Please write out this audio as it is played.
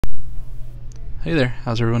Hey there,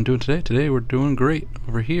 how's everyone doing today? Today we're doing great.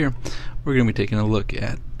 Over here, we're going to be taking a look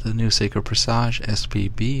at the new Seiko Presage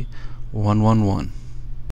SPB111.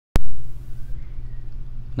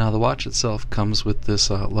 Now the watch itself comes with this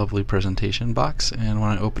lovely presentation box, and when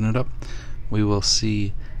I open it up, we will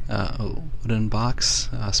see a wooden box,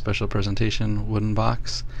 a special presentation wooden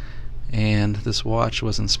box, and this watch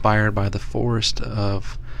was inspired by the forest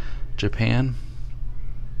of Japan.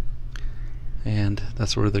 And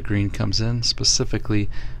that's where the green comes in,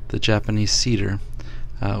 specifically the Japanese cedar,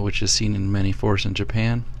 which is seen in many forests in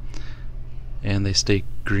Japan, and they stay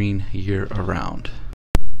green year around.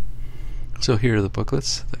 So here are the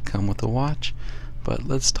booklets that come with the watch, but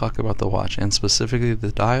let's talk about the watch, and specifically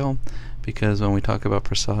the dial, because when we talk about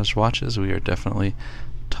Presage watches, we are definitely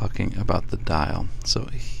talking about the dial. So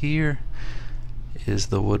here is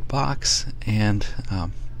the wood box, and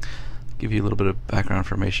give you a little bit of background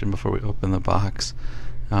information before we open the box.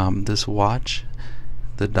 This watch,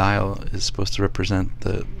 the dial is supposed to represent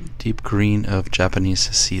the deep green of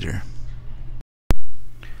Japanese cedar.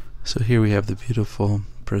 So here we have the beautiful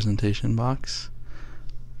presentation box.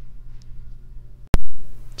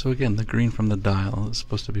 So again, the green from the dial is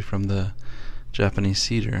supposed to be from the Japanese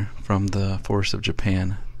cedar from the forest of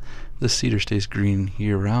Japan. This cedar stays green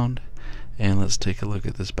year round, and let's take a look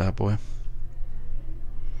at this bad boy.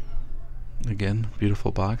 Again,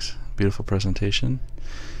 beautiful box, beautiful presentation.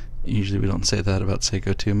 Usually we don't say that about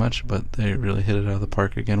Seiko too much, but they really hit it out of the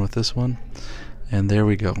park again with this one. And there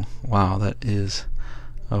we go. Wow, that is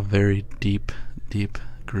a very deep, deep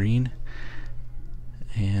green.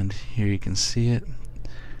 And here you can see it.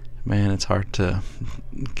 Man, it's hard to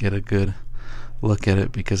get a good look at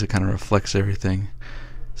it because it kind of reflects everything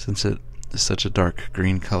since it is such a dark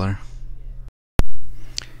green color.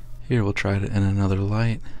 Here we'll try it in another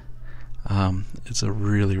light. It's a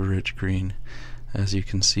really rich green, as you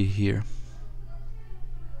can see here.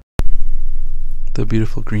 The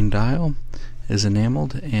beautiful green dial is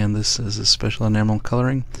enameled, and this is a special enamel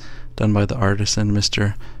coloring done by the artisan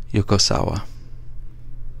Mr. Yokosawa.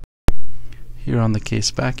 Here on the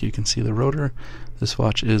case back you can see the rotor. This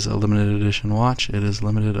watch is a limited edition watch. It is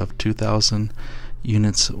limited of 2,000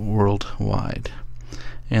 units worldwide.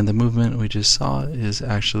 And the movement we just saw is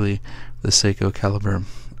actually the Seiko caliber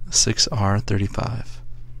 6R35.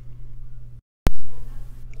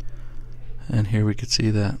 And here we could see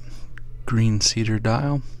that green cedar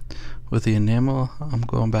dial with the enamel. I'm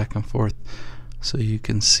going back and forth so you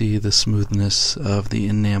can see the smoothness of the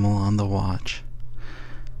enamel on the watch.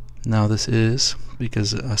 Now this is,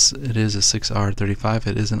 because it is a 6R35,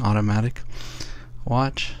 it is an automatic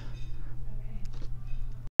watch.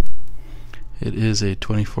 It is a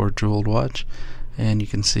 24-jeweled watch, and you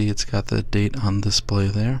can see it's got the date on display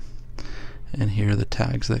there. And here are the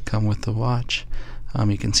tags that come with the watch.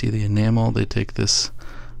 You can see the enamel. They take this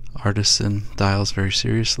artisan dials very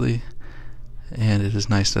seriously, and it is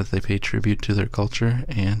nice that they pay tribute to their culture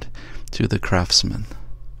and to the craftsmen.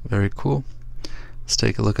 Very cool. Let's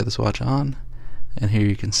take a look at this watch on, and here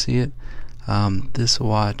you can see it. This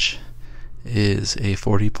watch is a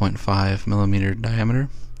 40.5 millimeter diameter,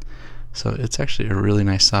 so it's actually a really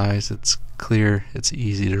nice size. It's clear, it's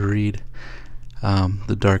easy to read.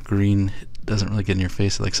 The dark green doesn't really get in your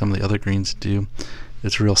face like some of the other greens do.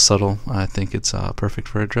 It's real subtle. I think it's perfect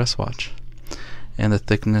for a dress watch. And the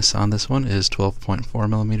thickness on this one is 12.4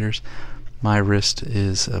 millimeters. My wrist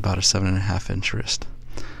is about a 7.5 inch wrist.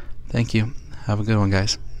 Thank you. Have a good one,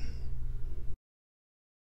 guys.